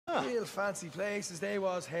Real fancy places they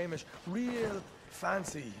was, Hamish. Real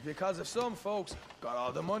fancy. Because if some folks got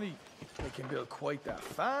all the money, they can build quite the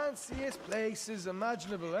fanciest places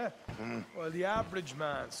imaginable, eh? Well, the average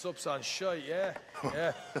man sups on shite, yeah?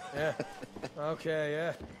 Yeah.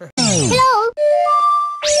 Okay, yeah. Hello?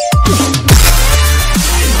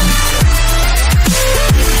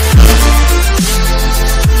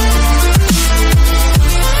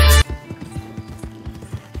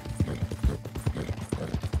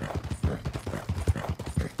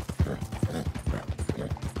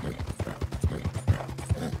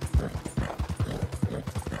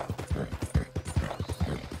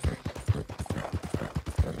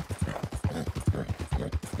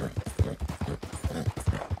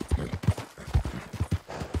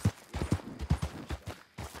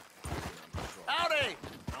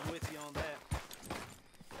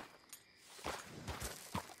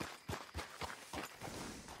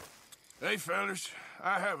 Hey, fellas.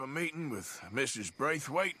 I have a meeting with Mrs.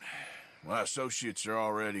 Braithwaite. My associates are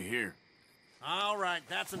already here. All right,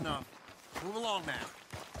 that's enough. Move along now.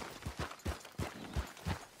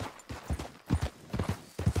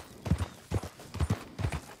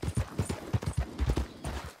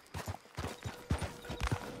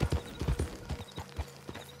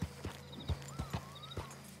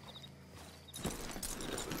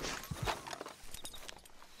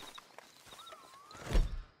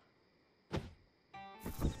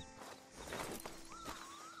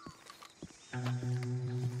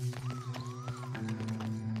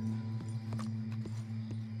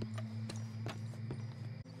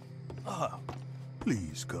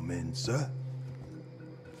 Please come in, sir.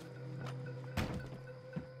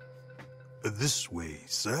 This way,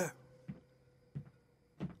 sir.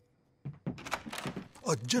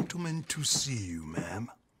 A gentleman to see you, ma'am.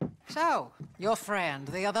 So, your friend,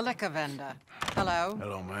 the other liquor vendor. Hello.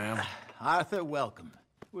 Hello, ma'am. Arthur, welcome.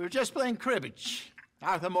 We were just playing cribbage.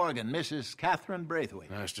 Arthur Morgan, Mrs. Catherine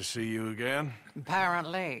Braithwaite. Nice to see you again.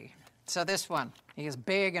 Apparently. So this one, he is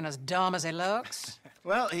big and as dumb as he looks?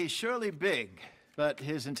 Well, he's surely big, but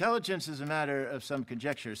his intelligence is a matter of some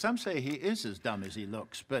conjecture. Some say he is as dumb as he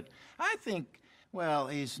looks, but I think, well,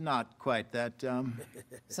 he's not quite that dumb.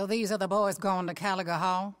 So these are the boys going to Caliga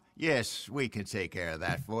Hall? Yes, we can take care of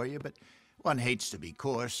that for you, but one hates to be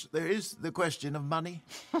coarse. There is the question of money.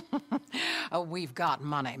 Oh, we've got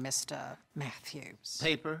money, Mr. Matthews.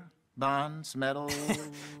 Paper, bonds, metal.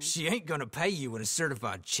 She ain't gonna pay you in a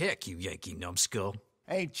certified check, you Yankee numbskull.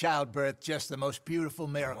 Ain't childbirth just the most beautiful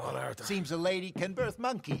miracle? Seems a lady can birth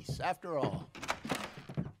monkeys, after all.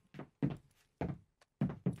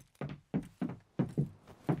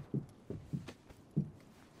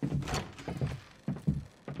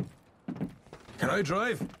 Can I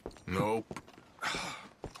drive? Nope.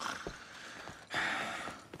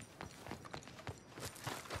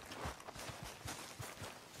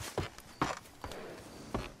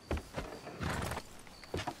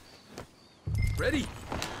 Ready?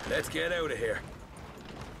 Let's get out of here.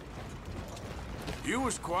 You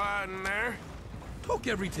was quiet in there? Took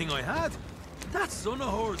everything I had. That son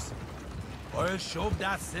of hers. I'll shove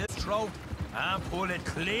that sis throat and pull it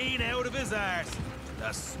clean out of his arse.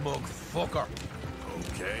 The smug fucker.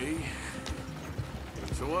 Okay.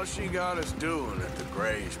 So what's she got us doing at the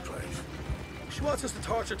Gray's place? She wants us to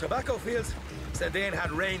torture tobacco fields. Said they ain't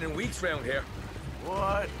had rain in weeks round here.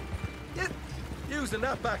 What? Yeah, using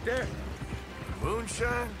that back there.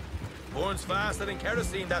 Moonshine? Burns faster than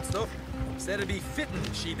kerosene, that stuff. Said it'd be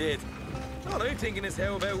fitting, she did. All I'm thinking is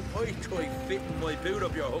how about I try fitting my boot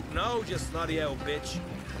up your hook now, you snotty old bitch.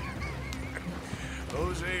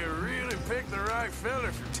 Hosea really picked the right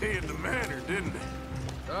fella for teeing the manor, didn't he?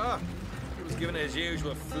 Ah, he was giving it his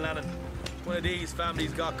usual flannin'. One of these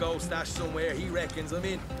families got gold stashed somewhere, he reckons. I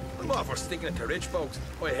mean, I'm all for sticking it to rich folks.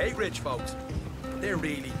 I hate rich folks. There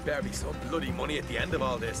really better be some bloody money at the end of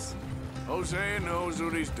all this. Hosea knows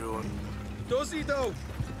what he's doing. Does he, though?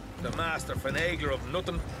 The master finagler of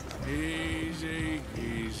nothing. Easy,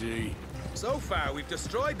 easy. So far, we've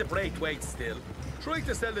destroyed the Braithwaite still, tried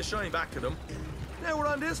to sell the shine back to them. Now we're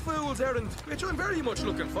on this fool's errand, which I'm very much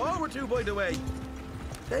looking forward to, by the way.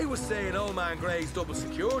 They was saying old man Gray's double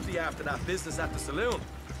security after that business at the saloon.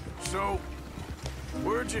 So,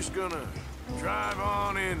 we're just gonna drive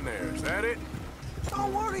on in there, is that it?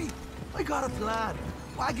 Don't worry, I got a plan.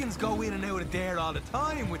 Wagons go in and out of there all the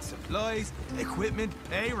time with supplies, equipment,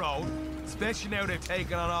 payroll. Especially now they've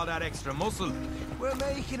taken on all that extra muscle. We're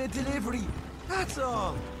making a delivery, that's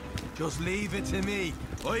all. Just leave it to me.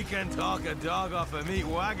 I can talk a dog off a meat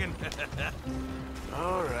wagon.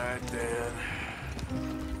 All right, then.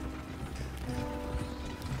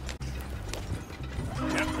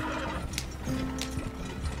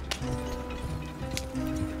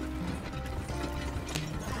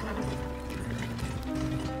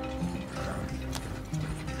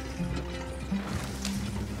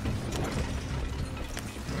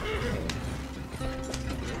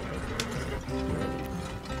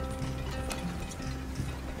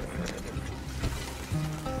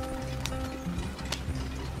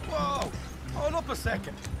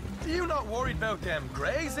 second. You not worried about them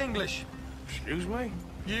greys, English? Excuse me?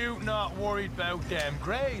 You not worried about them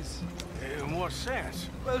greys? In what sense?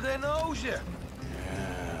 Well, they knows you.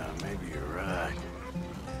 Yeah, maybe you're right.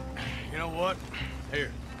 You know what?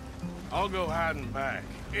 Here, I'll go hiding back.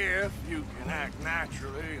 If you can act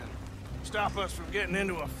naturally and stop us from getting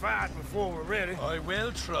into a fight before we're ready. I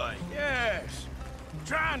will try. Yes.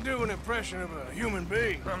 Try and do an impression of a human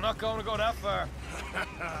being. I'm not going to go that far.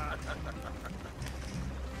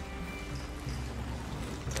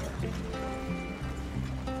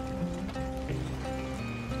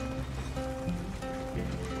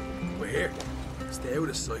 We're here. Stay out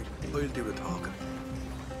of sight. I'll do the talking.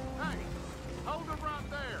 Hey, hold it right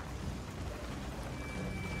there.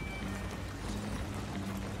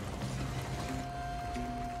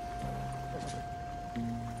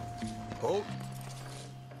 Hold.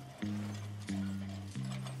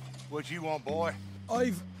 What you want, boy?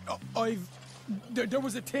 There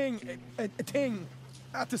was a thing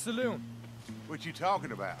at the saloon. What you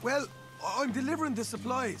talking about? Well, I'm delivering the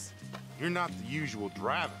supplies. You're not the usual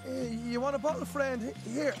driver. You want a bottle, friend?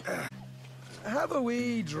 Here. Have a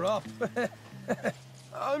wee drop.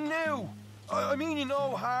 I'm new. I mean you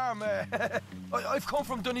no harm. I've come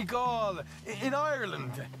from Donegal, in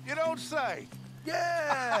Ireland. You don't say.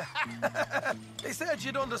 Yeah! They said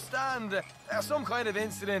you'd understand. Some kind of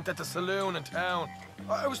incident at the saloon in town.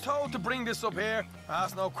 I was told to bring this up here.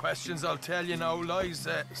 Ask no questions, I'll tell you no lies,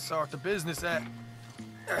 sort of business.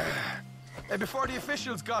 Before the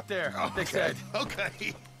officials got there, they said.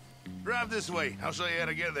 Okay. Drive this way. I'll show you how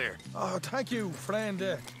to get there. Oh, thank you,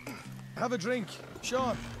 friend. Have a drink.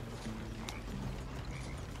 Sean.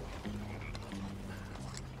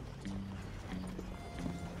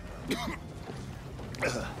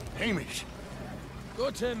 Hamish.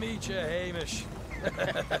 Good to meet you, Hamish.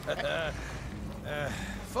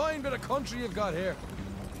 Fine bit of country you've got here.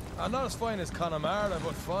 Not as fine as Connemara,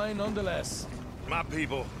 but fine nonetheless. My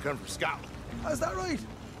people come from Scotland. Is that right?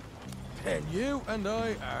 Then you and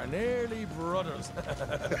I are nearly brothers.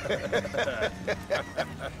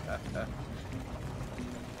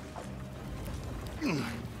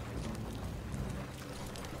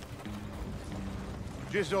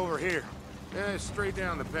 Just over here. Straight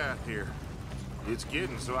down the path here. It's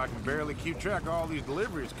getting so I can barely keep track of all these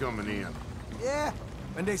deliveries coming in. Yeah,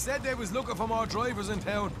 when they said they was looking for more drivers in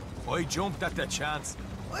town, I jumped at the chance.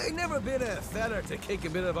 I never been a feller to kick a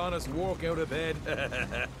bit of honest work out of bed.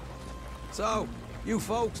 So, you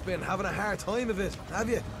folks been having a hard time of it, have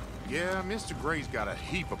you? Yeah, Mr. Gray's got a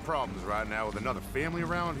heap of problems right now with another family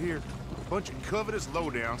around here. A bunch of covetous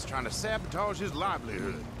lowdowns trying to sabotage his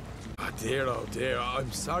livelihood. Oh dear,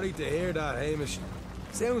 I'm sorry to hear that, Hamish.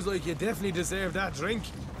 Sounds like you definitely deserve that drink.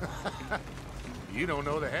 You don't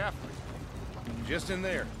know the half of it. Just in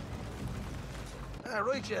there.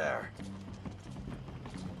 Right you are.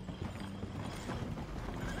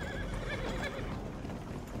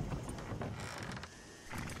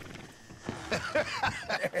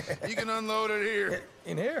 You can unload it here.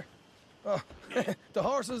 In here? Oh, the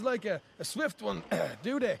horse is like a swift one,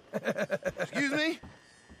 do they? Excuse me?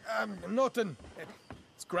 Nothing.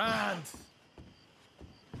 It's grand.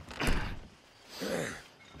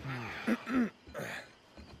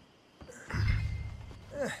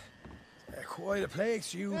 Quite a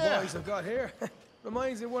place you boys have got here.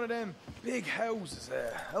 Reminds me of one of them big houses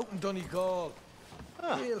out in Donegal.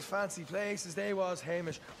 Real fancy places they was,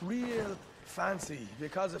 Hamish. Real fancy.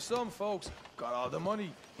 Because if some folks got all the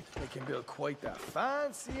money, they can build quite the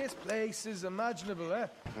fanciest places imaginable, eh?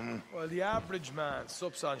 Well, the average man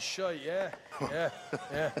sups on shite, yeah?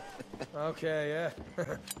 Yeah. Okay,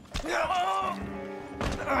 yeah.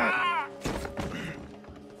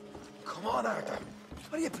 Come on, Arthur.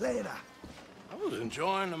 What are you playing at? I was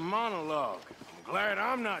enjoying the monologue. I'm glad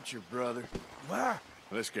I'm not your brother. Where?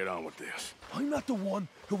 Let's get on with this. I'm not the one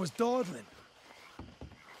who was dawdling.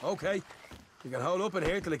 Okay. You can hold up in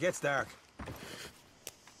here till it gets dark.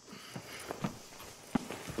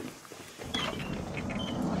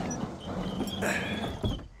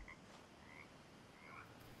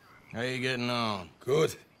 How you getting on?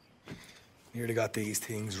 Good. Nearly got these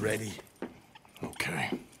things ready. Okay.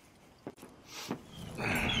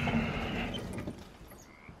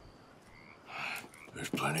 There's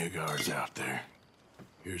plenty of guards out there.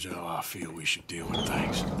 Here's how I feel we should deal with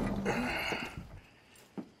things.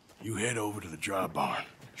 You head over to the dry barn.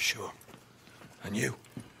 Sure. And you?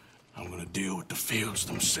 I'm gonna deal with the fields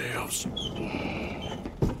themselves.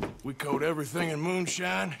 We coat everything in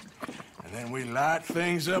moonshine, and then we light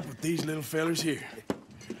things up with these little fellers here.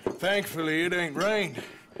 Thankfully, it ain't rained,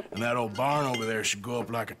 and that old barn over there should go up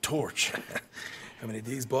like a torch. How many of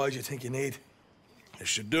these boys you think you need? This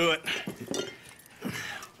should do it.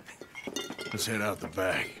 Let's head out the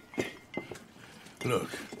back. Look,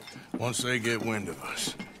 once they get wind of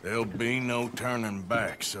us, there'll be no turning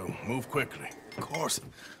back, so move quickly. Of course.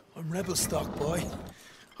 I'm rebel stock, boy.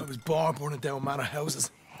 I was born burning down manor houses.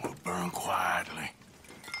 We'll burn quietly.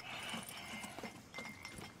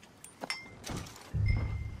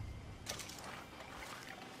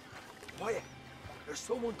 Quiet. There's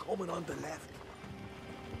someone coming on the left.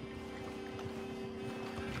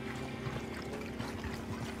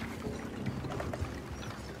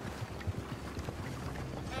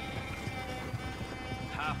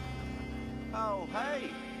 Oh,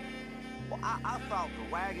 hey. Well, I thought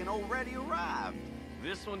the wagon already arrived.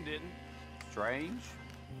 This one didn't. Strange.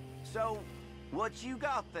 So, what you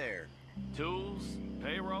got there? Tools,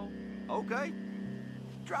 payroll. Okay.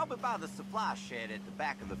 Drop it by the supply shed at the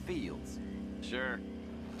back of the fields. Sure.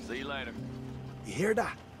 See you later. You hear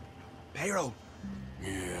that? Payroll.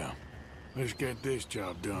 Yeah. Let's get this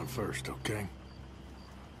job done first, okay?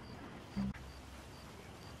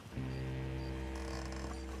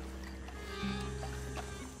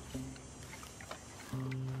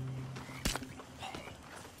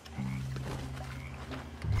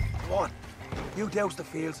 Come on. You douse the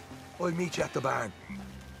fields. I'll meet you at the barn.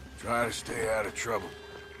 Try to stay out of trouble.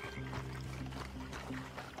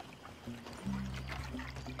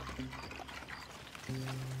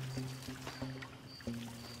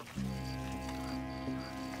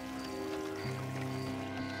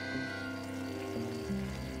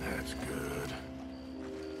 That's good.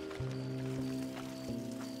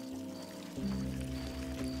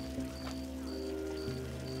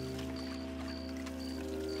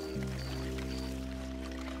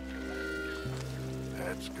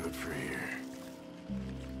 That's good for here.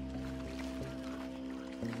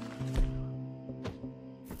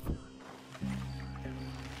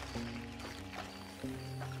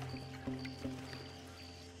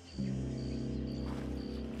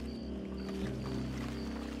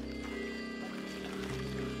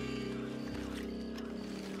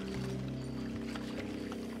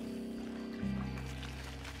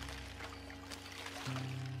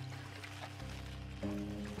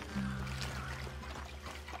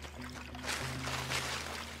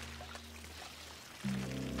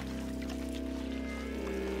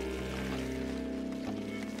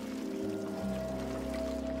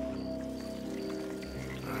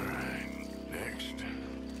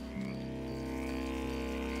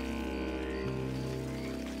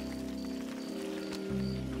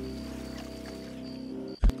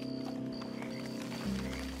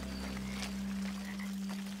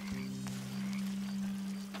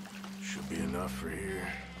 Should be enough for here.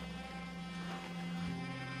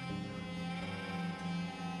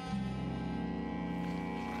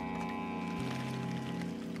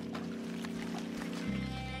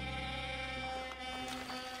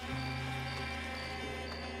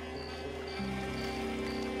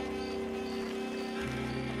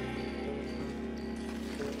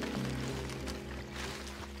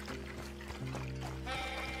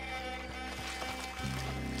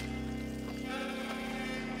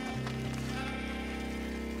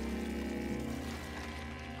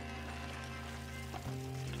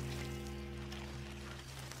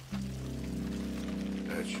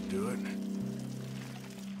 That should do it.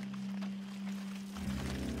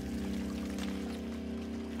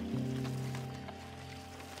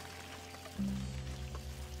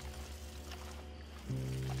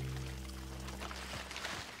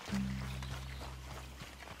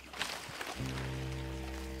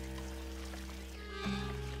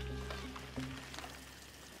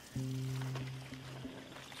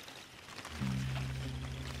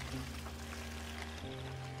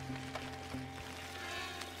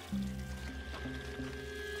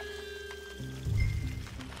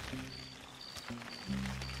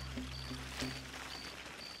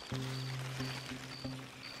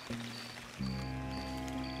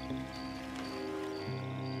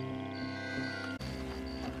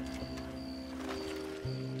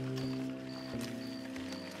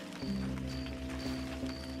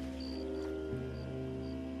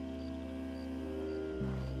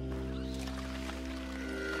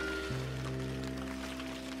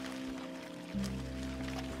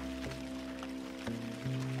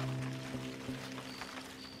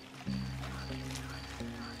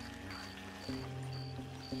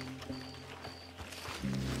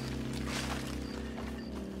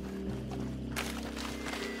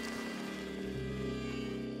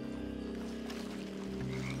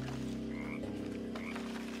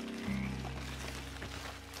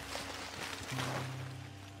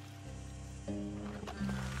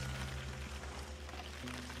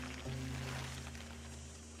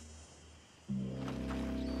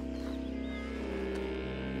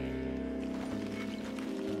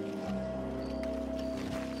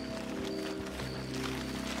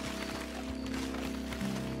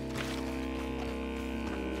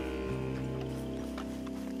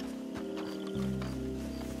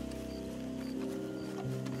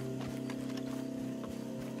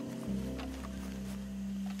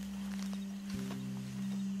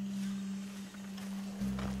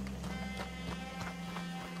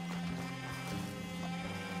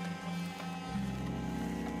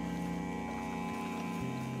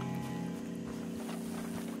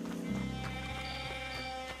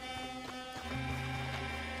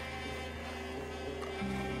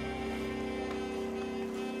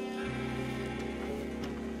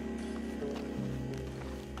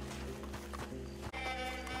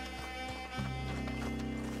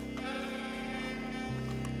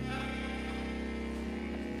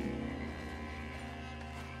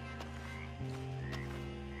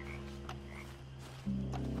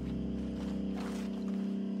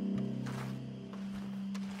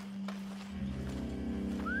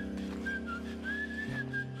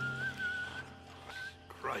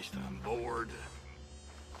 Christ, I'm bored.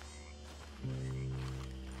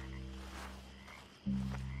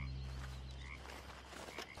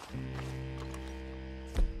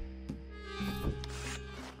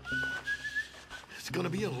 It's gonna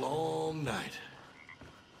be a long night.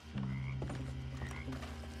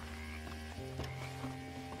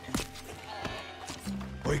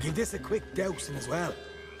 Or you give this a quick dousing as well.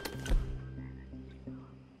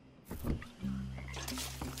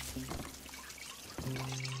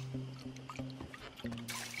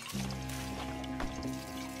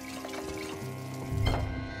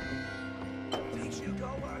 Makes you go,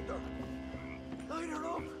 Arthur. Light her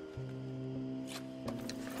up.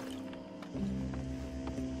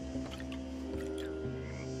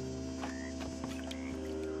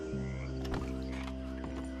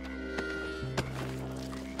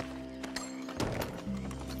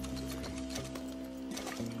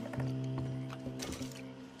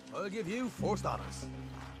 I'll give you first honors.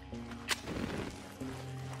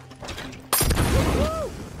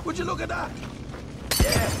 Woo! Would you look at that?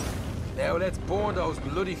 Yeah! Now let's burn those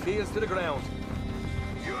bloody fields to the ground.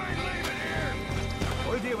 You ain't leaving here!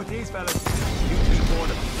 I'll deal with these fellas. You two burn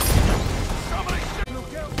them. Somebody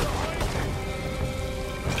look out behind me!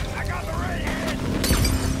 I got the redhead!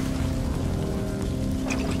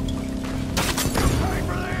 You pay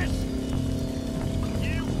for this!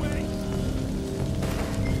 You wait!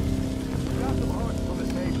 Grab some horses from the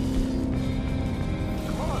stable.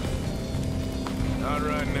 Come on. Not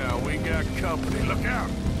right now. We got company. Look out!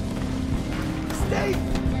 Stay!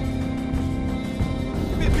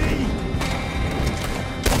 Bippy!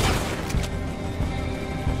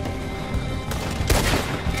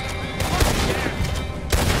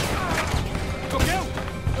 Look out!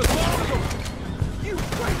 There's more of them! You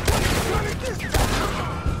wait, what is running this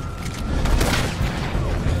time?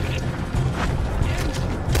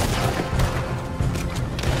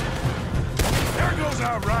 There goes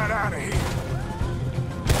our right out of here.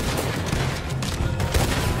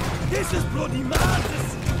 This is bloody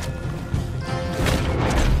madness!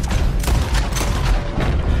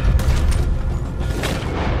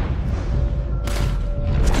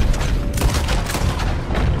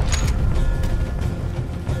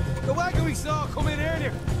 The wagon we saw come in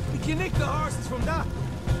earlier. We can nick the horses from that.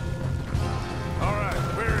 All right,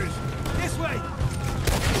 where is it? This way!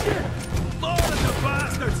 Shit! More of the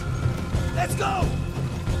bastards! Let's go!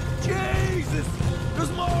 Jesus!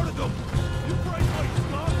 There's more of them! You break my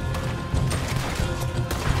spot!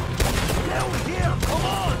 Down here! Come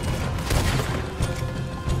on!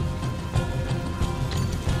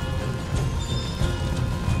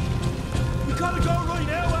 We gotta go right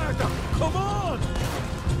now, Arthur! Come on!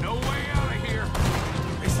 No way out of here.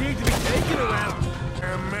 They seem to be taking it well.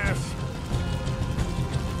 A mess.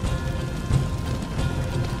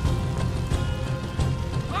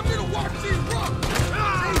 I'm gonna watch these rock!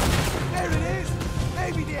 Ah! There it is!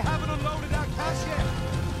 Maybe they haven't unloaded that cash yet.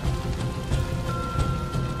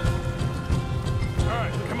 All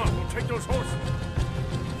right, come on. We'll take those horses.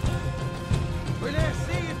 Well, let's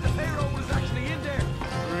see if the payroll is actually in there.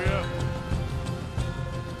 Hurry up.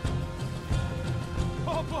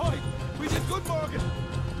 Oh boy! We did good, Morgan!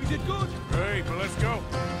 We did good! Great, well, let's go.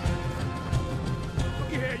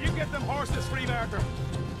 Looky here, you get them horses free, Arthur.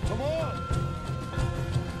 Come on!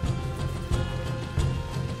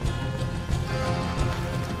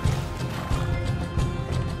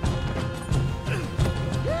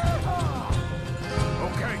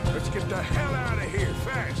 Okay, let's get the hell out of here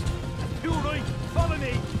fast. You right, follow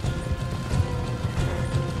me!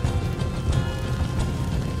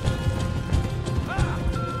 Ah!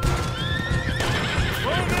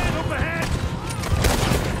 Roll man up ahead!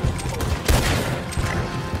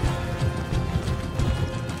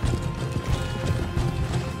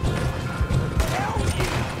 Hell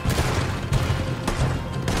yeah!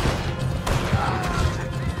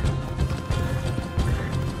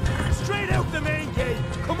 Straight out the main gate!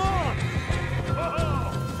 Come on!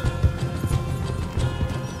 Oh!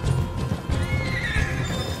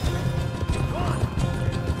 Come on!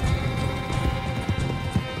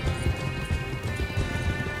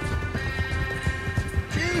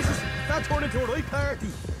 Jesus! That turned into a right party!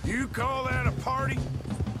 You call that a party?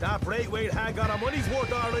 That Braithwaite had got our money's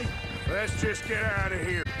worth, all right. Let's just get out of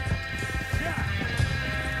here. Yeah!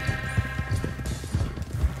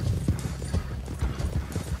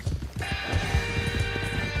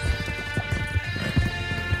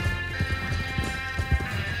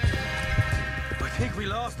 I think we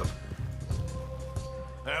lost them.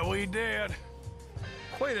 That we did.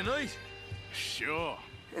 Quite a night. Sure.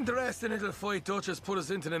 Interesting little fight Dutch has put us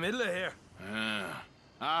into the middle of here.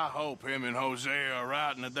 I hope him and Jose are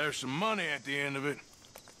right and that there's some money at the end of it.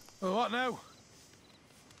 Well, what now?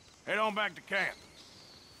 Head on back to camp.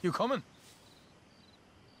 You coming?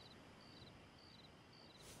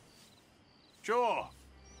 Sure.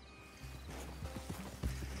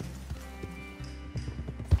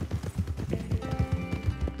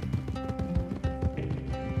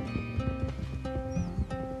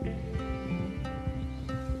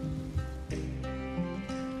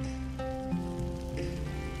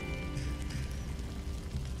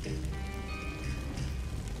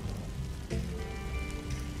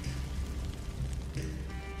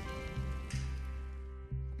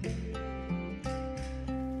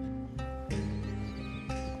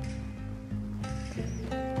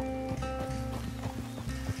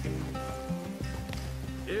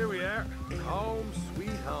 Here we are. Home, sweet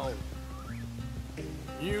home.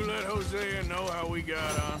 You let Hosea know how we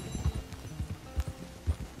got on.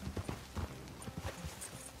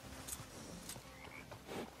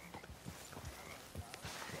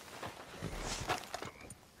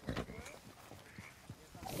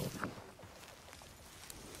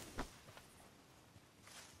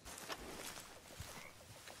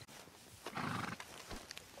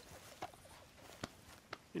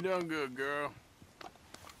 You done good, girl.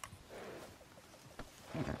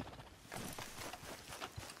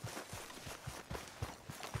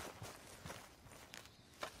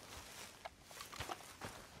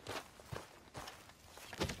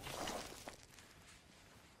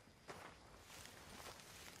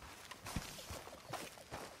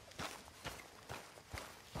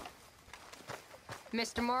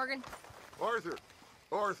 Mr. Morgan? Arthur!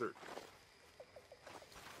 Arthur!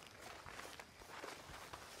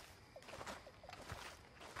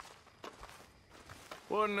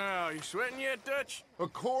 What now? You sweating yet, Dutch?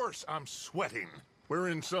 Of course I'm sweating. We're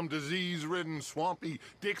in some disease-ridden, swampy,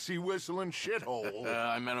 Dixie-whistling shithole.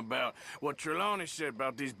 I meant about what Trelawney said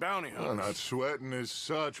about these bounty hunters. Well, not sweating as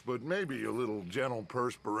such, but maybe a little gentle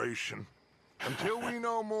perspiration. Until we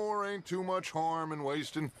know more, ain't too much harm in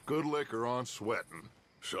wasting good liquor on sweating.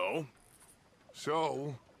 So?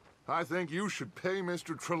 So, I think you should pay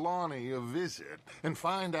Mr. Trelawney a visit and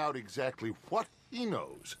find out exactly what he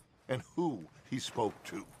knows and who he spoke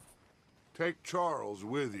to. Take Charles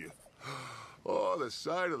with you. Oh, the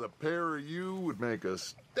sight of the pair of you would make a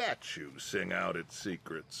statue sing out its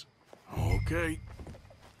secrets. Okay.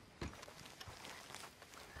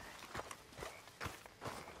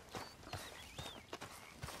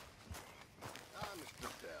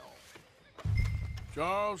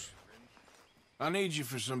 Charles, I need you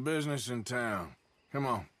for some business in town. Come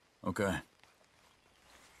on. Okay.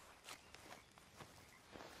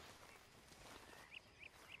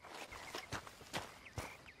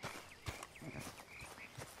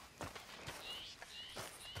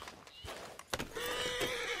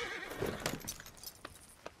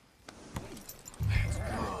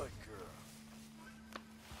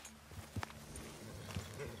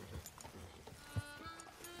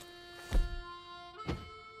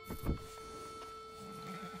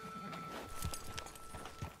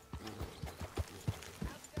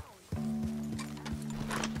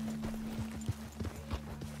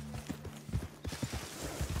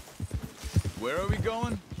 Where are we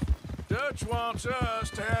going? Dutch wants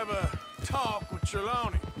us to have a talk with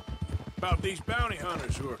Trelawney about these bounty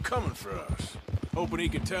hunters who are coming for us. Hoping he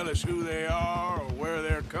can tell us who they are or where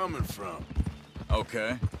they're coming from.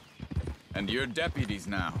 Okay. And you're deputies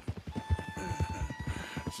now.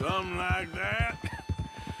 Something like that.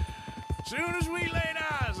 Soon as we laid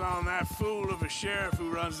eyes on that fool of a sheriff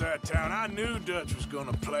who runs that town, I knew Dutch was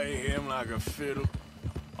gonna play him like a fiddle.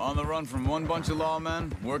 On the run from one bunch of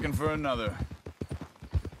lawmen, working for another.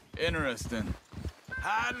 Interesting.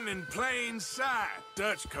 Hiding in plain sight,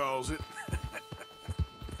 Dutch calls it.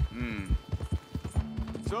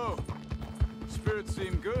 So, spirits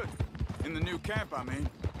seem good. In the new camp, I mean.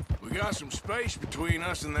 We got some space between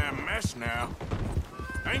us and that mess now.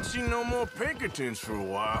 Ain't seen no more Pinkertons for a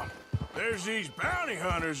while. There's these bounty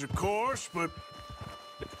hunters, of course, but...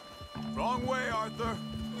 Wrong way, Arthur.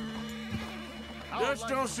 Dutch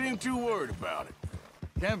don't seem too worried about it.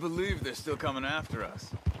 Can't believe they're still coming after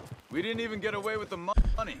us. We didn't even get away with the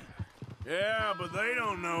money. Yeah, but they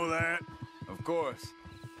don't know that. Of course.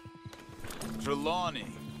 Trelawney.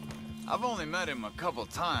 I've only met him a couple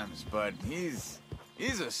times, but he's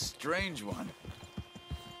a strange one.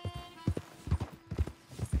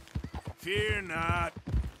 Fear not.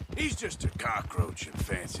 He's just a cockroach in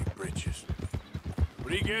fancy breeches.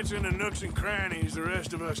 But he gets into nooks and crannies the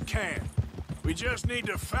rest of us can't. We just need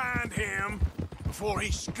to find him before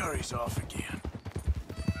he scurries off again.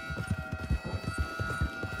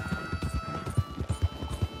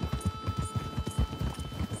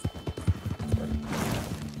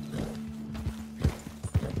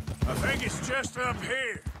 rest up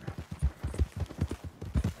here.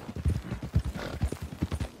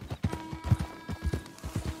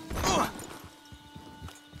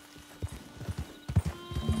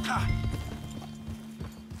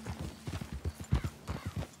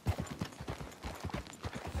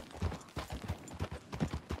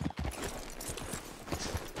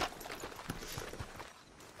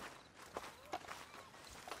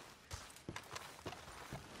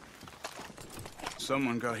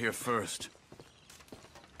 Someone got here first.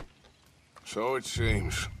 So it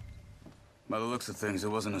seems. By the looks of things, it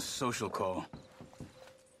wasn't a social call.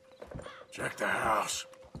 Check the house.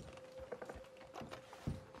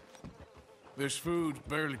 This food's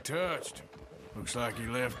barely touched. Looks like he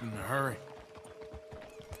left in a hurry.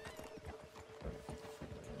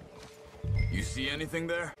 You see anything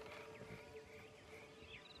there?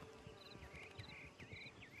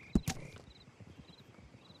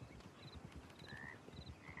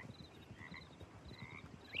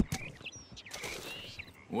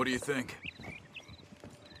 What do you think?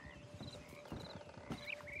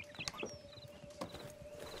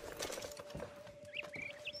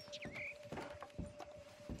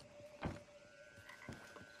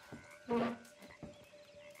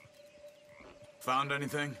 Found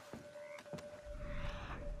anything?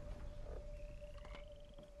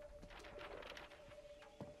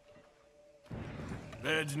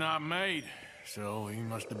 Bed's not made, so he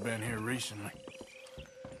must have been here recently.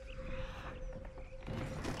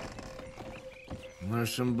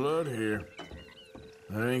 There's some blood here.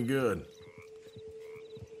 That ain't good.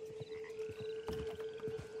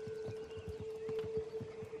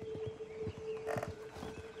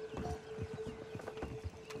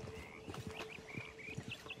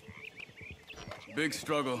 Big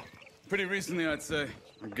struggle. Pretty recently, I'd say.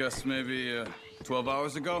 I guess maybe 12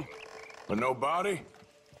 hours ago. But no body?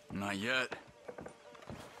 Not yet.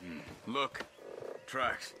 Look.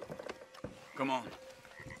 Tracks. Come on.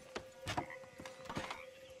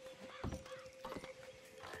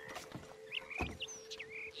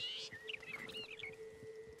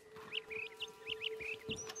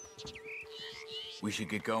 We should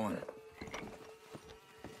get going.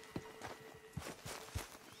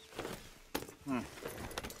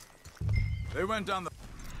 They went down the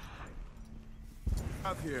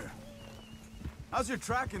path here. How's your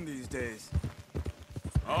tracking these days?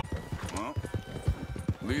 Oh, well,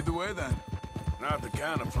 lead the way then. Not the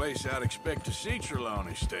kind of place I'd expect to see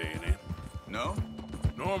Trelawney staying in. No?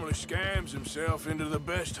 Normally scams himself into the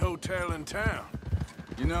best hotel in town.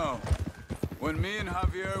 You know, when me and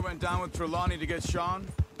Javier went down with Trelawney to get Sean,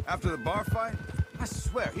 after the bar fight, I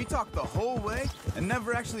swear, he talked the whole way and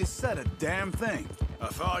never actually said a damn thing. I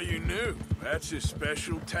thought you knew. That's his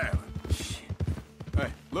special talent. Shit.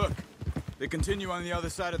 Hey, look. They continue on the other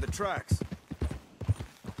side of the tracks.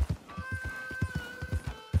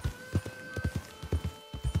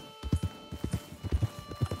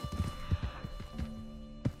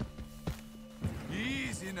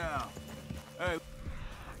 Easy now. Hey.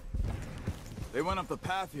 They went up the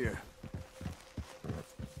path here.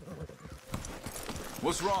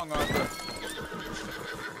 What's wrong, Arthur?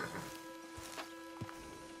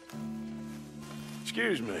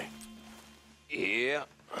 Excuse me. Yeah.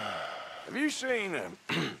 Have you seen him?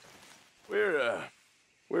 We're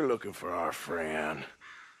looking for our friend.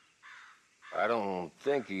 I don't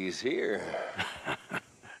think he's here.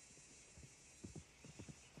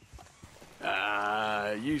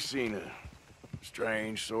 You seen a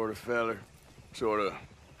strange sort of feller? Sort of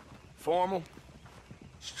formal?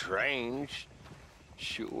 Strange?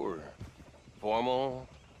 Sure. Formal?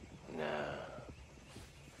 Nah.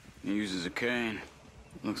 He uses a cane.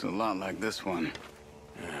 Looks a lot like this one.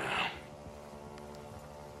 Yeah.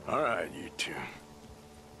 All right, you two.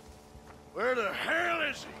 Where the hell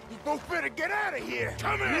is he? You both better get out of here!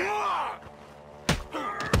 Come here!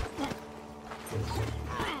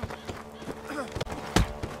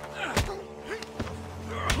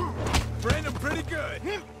 Brained him pretty good.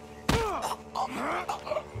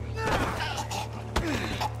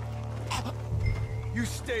 You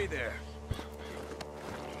stay there.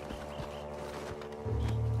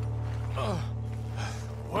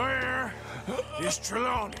 Where is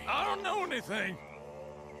Trelawney? I don't know anything.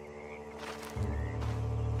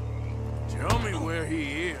 Tell me where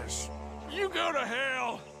he is. You go to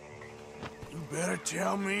hell. You better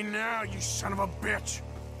tell me now, you son of a bitch.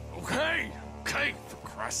 Okay, for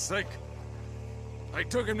Christ's sake. They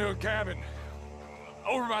took him to a cabin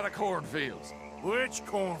over by the cornfields. Which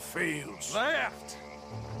cornfields? Left.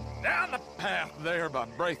 Down the path there by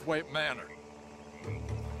Braithwaite Manor.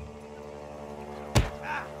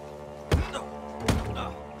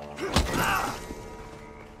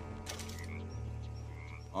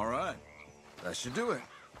 All right. That should do it.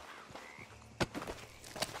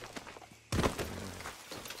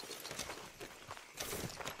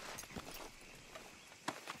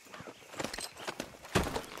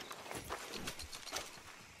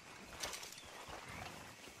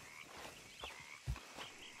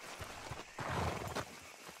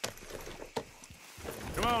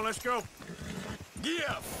 Come on, let's go.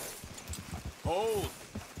 Yeah! Hold.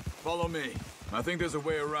 Follow me. I think there's a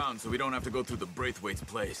way around so we don't have to go through the Braithwaite's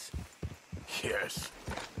place. Yes.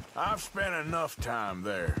 I've spent enough time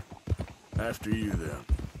there. After you, then.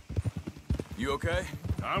 You okay?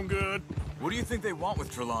 I'm good. What do you think they want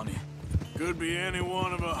with Trelawney? Could be any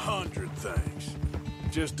one of 100 things.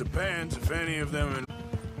 Just depends if any of them...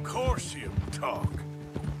 Of course he'll talk.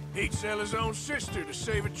 He'd sell his own sister to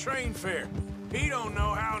save a train fare. He don't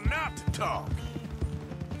know how not to talk.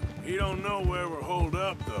 He don't know where we're holed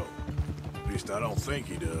up, though. At least I don't think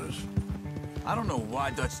he does. I don't know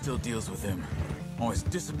why Dutch still deals with him. Always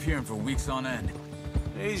disappearing for weeks on end.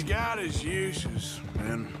 He's got his uses,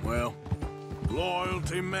 and, well,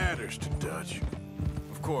 loyalty matters to Dutch.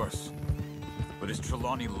 Of course. But is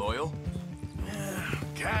Trelawney loyal? Yeah,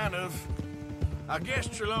 kind of. I guess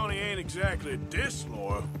Trelawney ain't exactly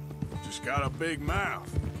disloyal. Just got a big mouth.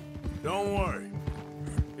 Don't worry.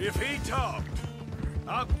 If he talked,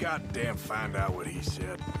 I'll goddamn find out what he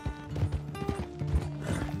said.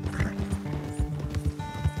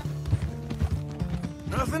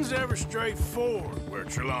 Nothing's ever straightforward where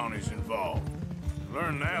Trelawney's involved.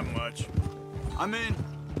 Learned that much. I mean,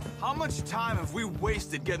 how much time have we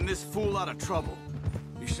wasted getting this fool out of trouble?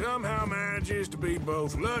 He somehow manages to be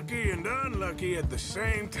both lucky and unlucky at the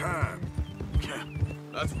same time.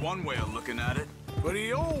 That's one way of looking at it. But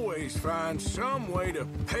he always finds some way to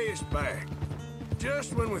pay us back.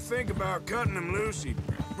 Just when we think about cutting him loose, he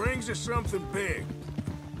brings us something big.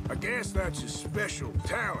 I guess that's his special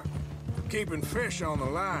talent, keeping fish on the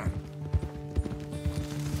line.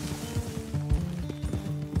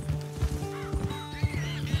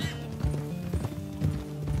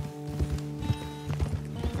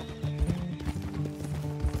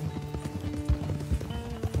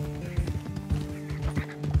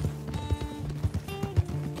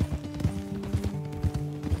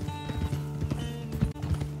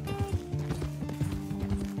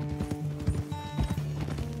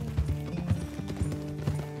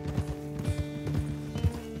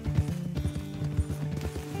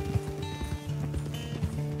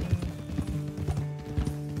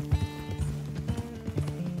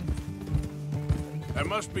 That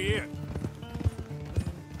must be it.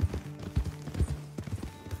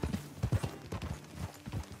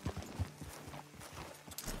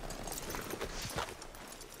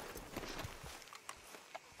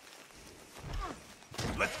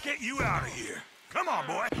 Let's get you out of here. Come on,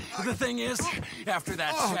 boy. The thing is, after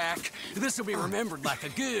that shack, this will be remembered like a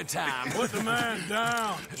good time. Put the man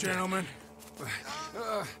down, gentlemen.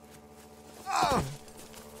 Is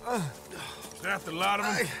that the lot of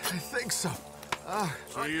them? I think so.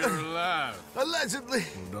 So you're alive? Allegedly.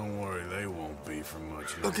 Well, don't worry, they won't be for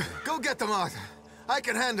much longer. Okay, go get them out. I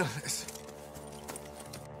can handle this.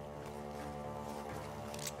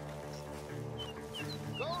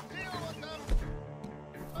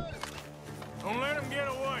 Don't let him get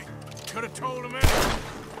away. Could have told him anything.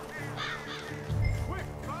 Quick,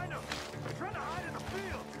 find him. They're trying to hide in the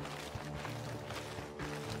field.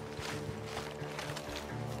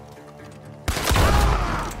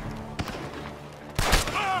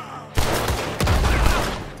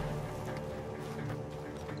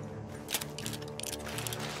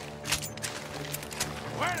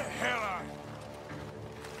 Where the hell are you?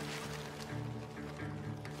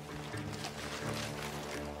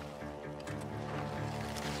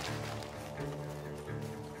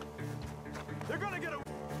 They're gonna get a...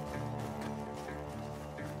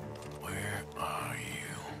 Where are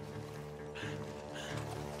you?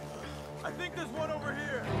 I think there's one over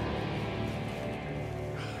here.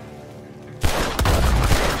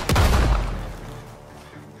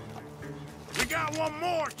 We got one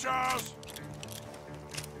more, Charles.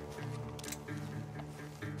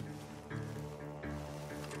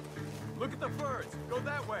 Look at the birds. Go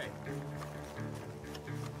that way.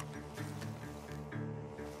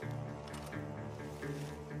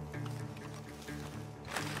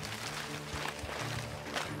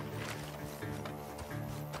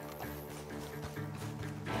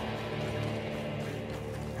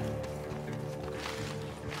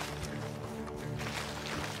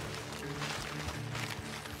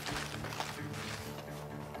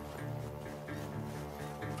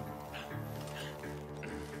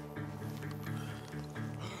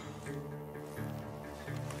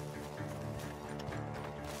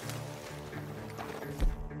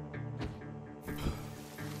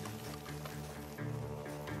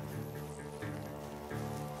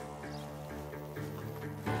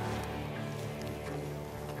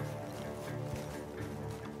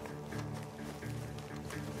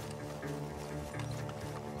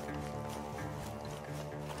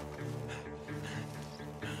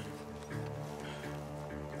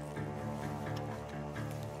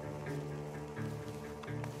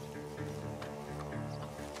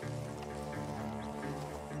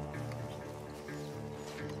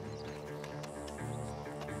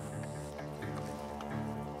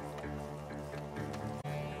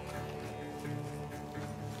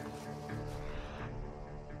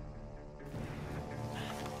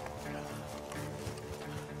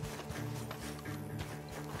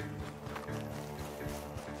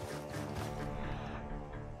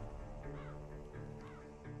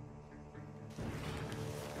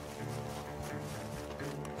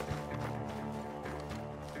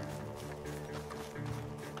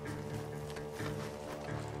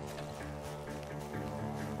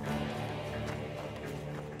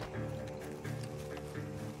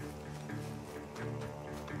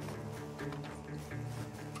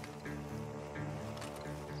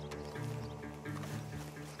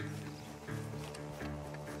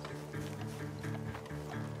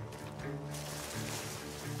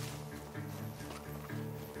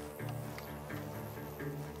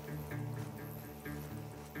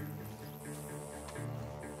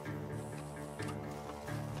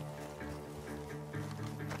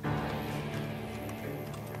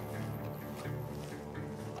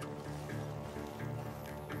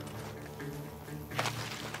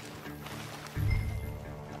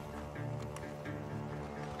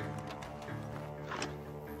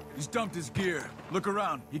 He's dumped his gear. Look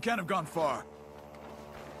around. He can't have gone far.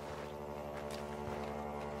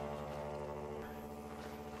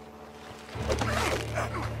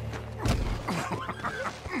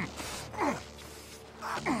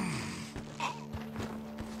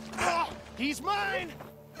 He's mine!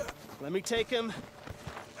 Let me take him.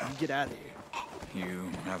 You get out of here.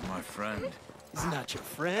 You have my friend. He's not your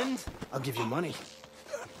friend. I'll give you money.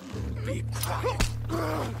 Be quiet.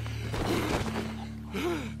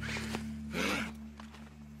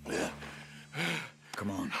 Come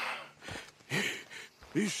on.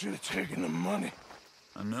 You should have taken the money.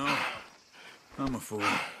 I know. I'm a fool.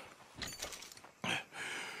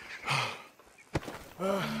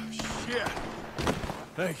 Shit.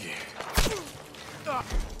 Thank you.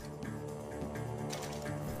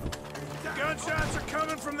 Gunshots are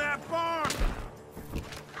coming from that barn!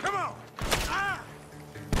 Come on! Ah!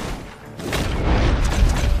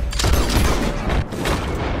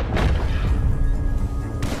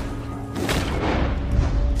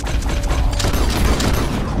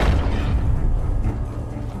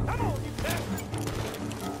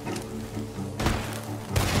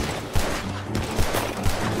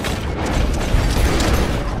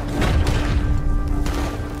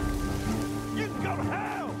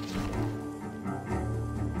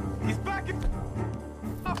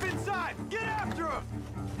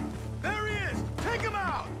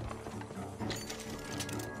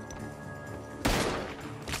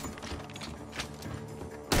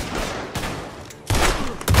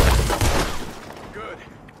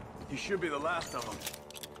 Should be the last of them.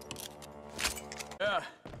 Yeah.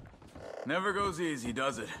 Never goes easy,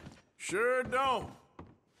 does it? Sure don't.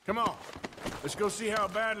 Come on. Let's go see how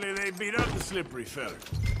badly they beat up the slippery fella.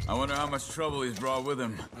 I wonder how much trouble he's brought with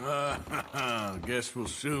him. Guess we'll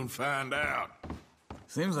soon find out.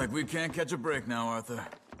 Seems like we can't catch a break now, Arthur.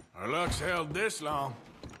 Our luck's held this long.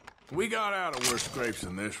 We got out of worse scrapes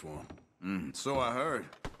than this one. So I heard.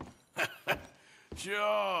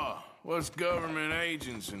 Sure. What's government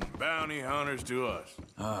agents and bounty hunters to us?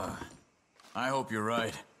 I hope you're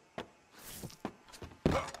right.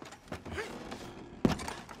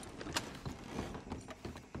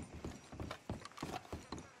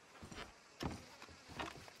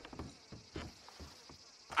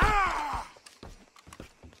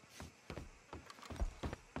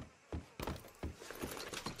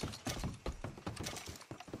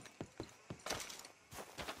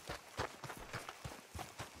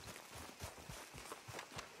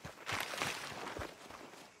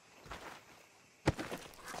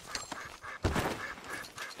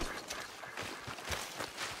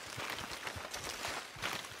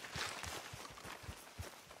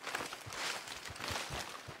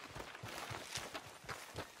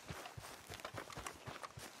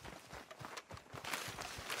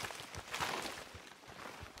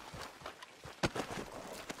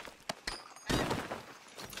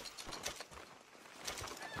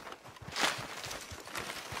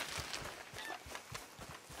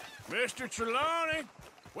 Mr. Trelawney,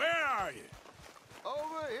 where are you?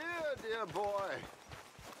 Over here, dear boy.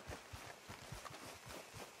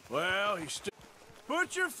 Well, he's still...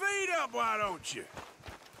 Put your feet up, why don't you?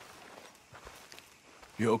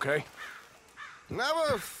 You okay?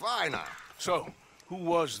 Never finer. So, who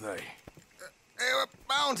was they? They were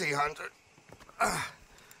bounty hunters.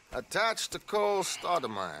 Attached to Cole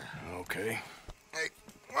Stoudemire. Okay. They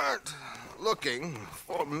weren't looking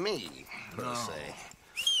for me, per se.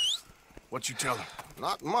 What you tell them?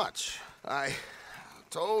 Not much. I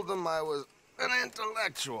told them I was an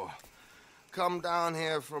intellectual. Come down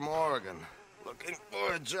here from Oregon, looking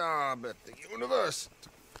for a job at the university.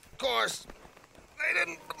 Of course, they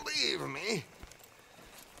didn't believe me.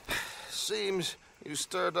 Seems you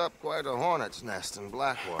stirred up quite a hornet's nest in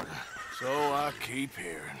Blackwater. So I keep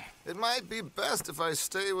hearing. It might be best if I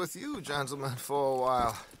stay with you, gentlemen, for a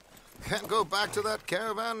while. Can't go back to that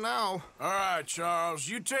caravan now. All right, Charles.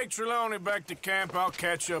 You take Trelawney back to camp. I'll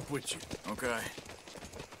catch up with you. Okay.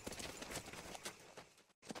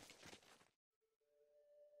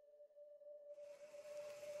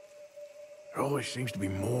 There always seems to be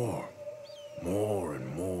more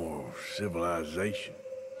and more civilization.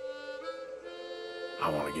 I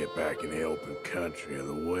want to get back in the open country of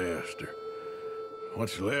the West, or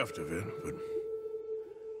what's left of it, but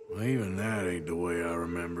well, even that ain't the way I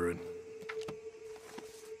remember it.